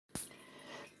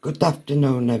Good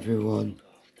afternoon, everyone.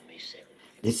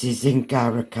 This is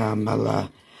Zingara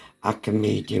Carmella,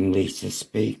 Medium Lisa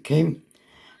speaking.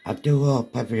 I do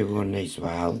hope everyone is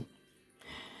well.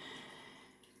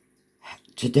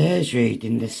 Today's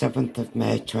reading, the 7th of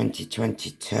May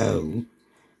 2022,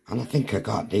 and I think I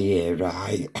got the year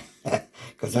right,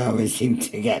 because I always seem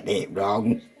to get it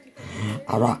wrong.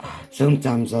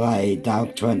 Sometimes I write it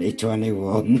down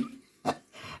 2021.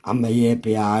 I'm a year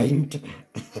behind.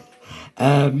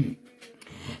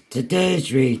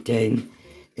 Today's reading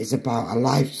is about a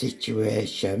life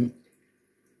situation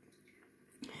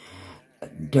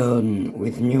done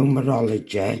with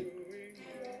numerology,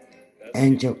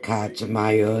 angel cards and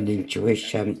my own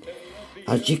intuition.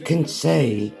 As you can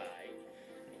see,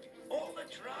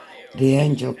 the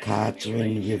angel cards are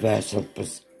in universal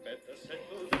position.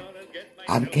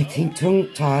 I'm getting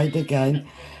tongue-tied again.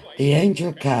 The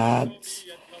angel cards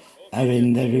are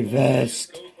in the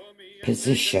reversed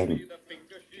position.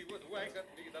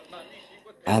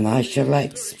 And I shall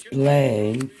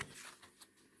explain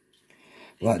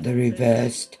what the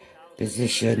reversed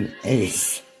position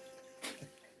is.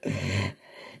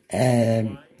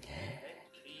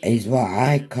 Is what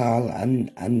I call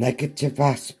a negative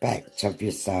aspect of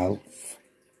yourself.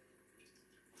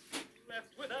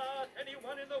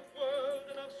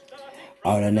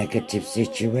 Or a negative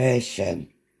situation.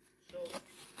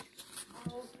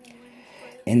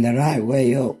 In the right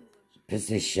way up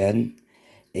position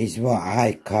is what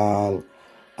I call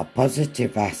a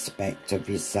positive aspect of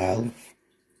yourself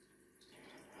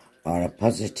or a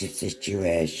positive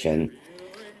situation.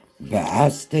 But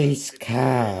as these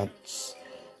cards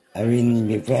are in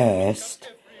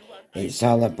reversed, it's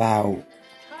all about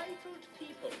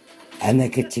a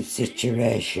negative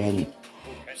situation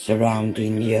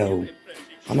surrounding you.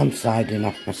 And I'm sliding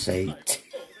off my seat.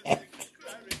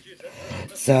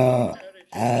 So,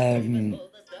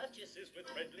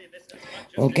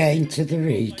 we'll get into the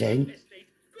reading.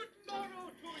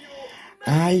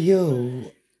 Are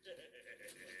you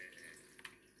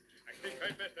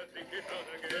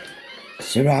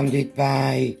surrounded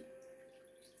by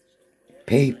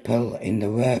people in the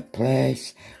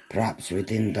workplace, perhaps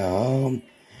within the home,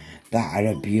 that are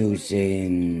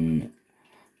abusing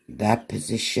their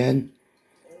position?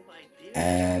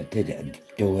 They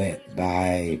do it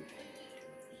by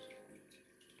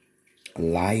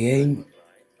lying,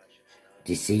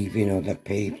 deceiving other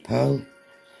people,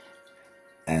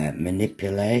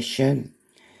 manipulation,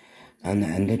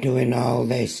 and they're doing all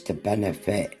this to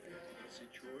benefit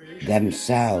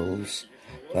themselves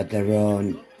for their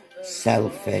own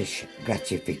selfish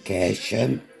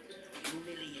gratification,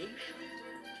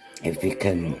 if you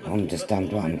can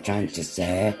understand what I'm trying to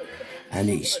say. And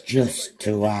it's just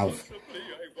to have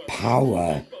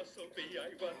power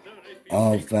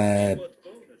over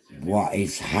what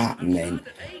is happening,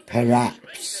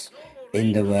 perhaps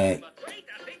in the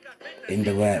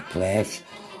workplace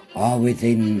or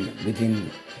within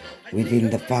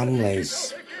the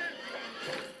families.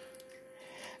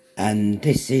 And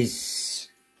this is,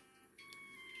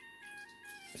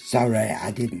 sorry,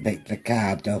 I didn't pick the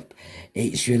card up.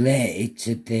 It's related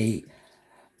to the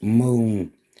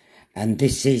moon, and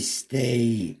this is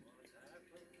the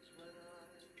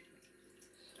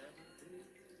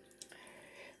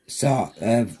sort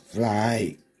of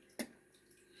like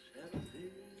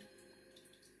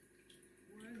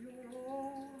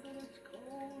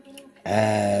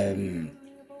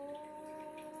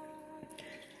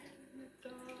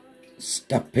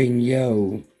stopping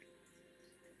you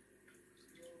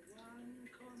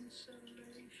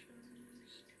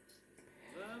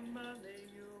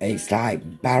it's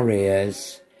like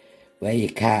barriers where you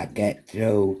can't get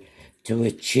through to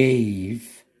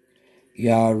achieve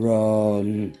your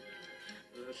own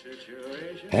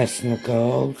personal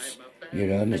goals,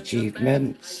 your own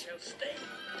achievements,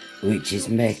 which is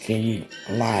making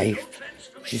life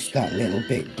just that little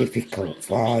bit difficult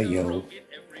for you.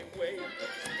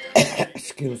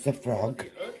 Excuse the frog.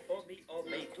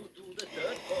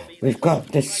 We've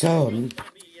got the sun.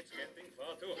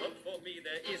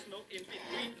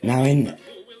 Now,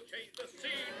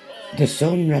 the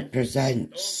sun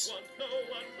represents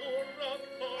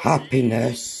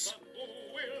happiness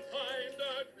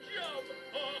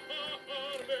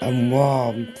and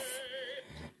warmth,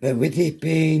 but with it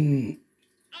being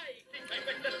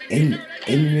in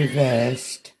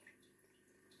reversed,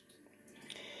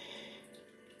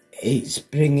 it's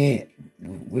bringing,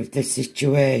 with the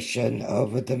situation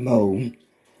over the moon,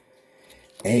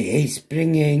 it's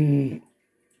bringing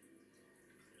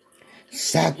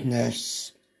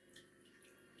sadness,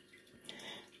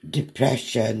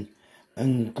 depression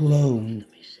and gloom.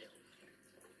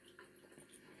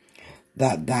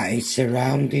 that is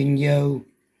surrounding you.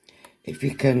 If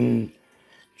you can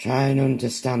try and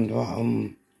understand what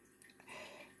I'm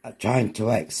trying to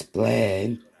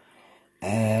explain,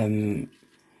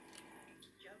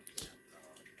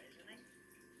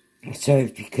 so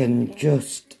if you can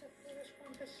just,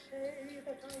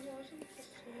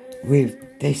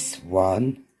 with this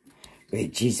one,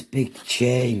 which is big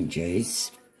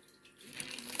changes,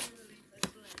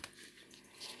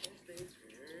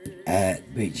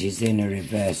 which is in a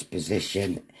reverse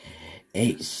position,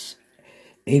 it's,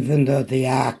 even though they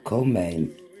are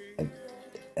coming,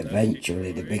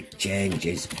 eventually the big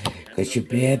changes, because you'll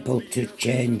be able to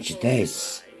change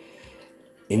this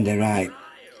in the right,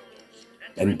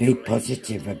 and be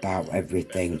positive about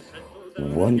everything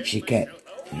once you get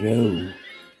through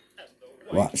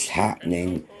what's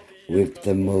happening with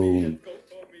the moon,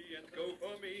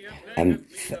 and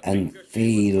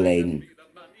feeling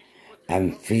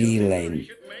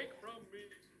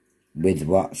with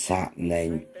what's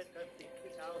happening.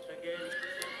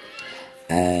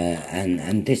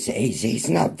 And this is, it's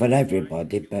not for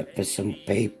everybody, but for some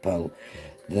people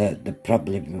that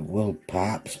probably will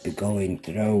perhaps be going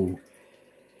through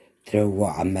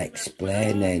what I'm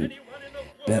explaining.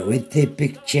 But with the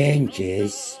big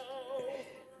changes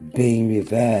being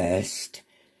reversed,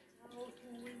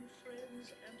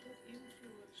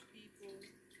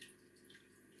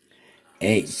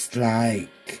 it's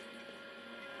like,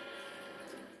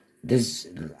 there's,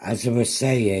 as I was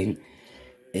saying,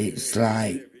 it's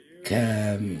like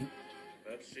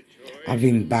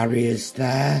having barriers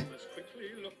there,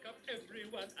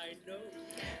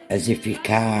 as if you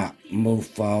can't move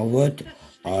forward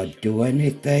or do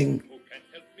anything.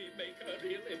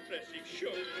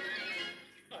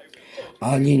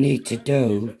 All you need to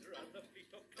do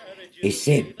is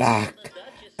sit back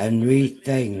and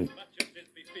rethink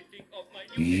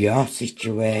your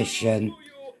situation.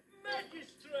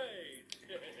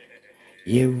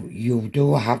 You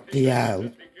do have the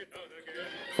help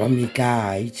from your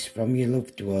guides, from your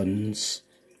loved ones,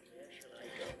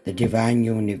 the divine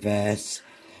universe,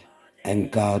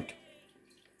 and God.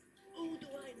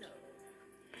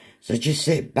 So just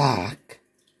sit back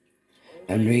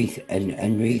and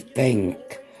rethink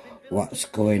what's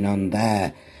going on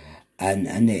there,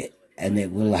 and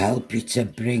it will help you to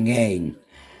bring in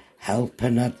help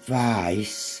and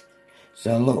advice.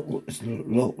 So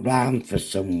look round for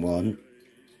someone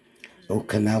who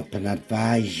can help and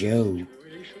advise you.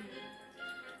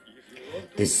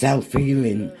 There's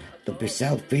self-healing, there'll be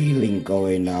self-healing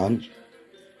going on,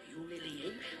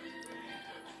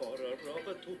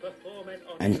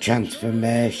 and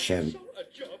transformation.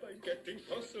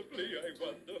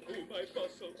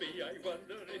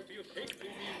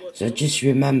 So just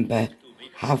remember,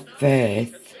 have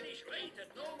faith,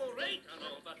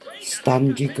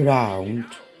 stand your ground,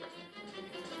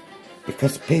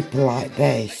 because people like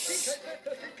this,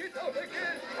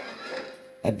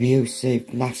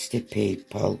 abusive, nasty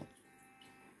people,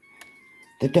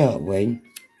 they don't win.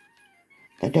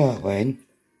 They don't win.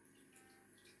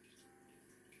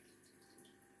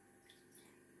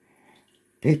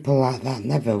 People like that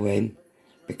never win,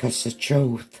 because the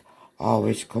truth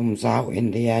always comes out in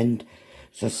the end.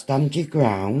 So stand your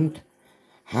ground,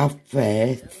 have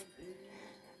faith,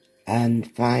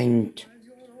 and find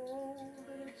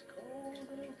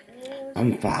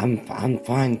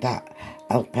that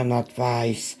help and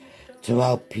advice to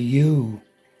help you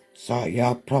sort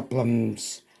your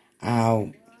problems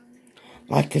out.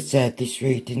 Like I said, this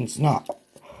reading's not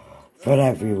for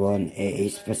everyone, it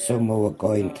is for some who are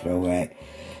going through it.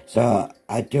 So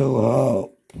I do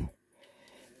hope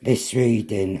this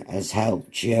reading has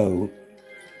helped you,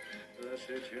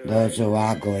 those who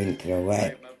are going through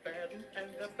it.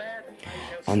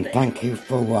 And thank you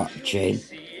for watching,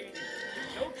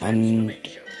 and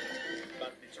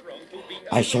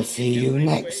I shall see you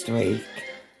next week.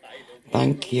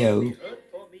 Thank you.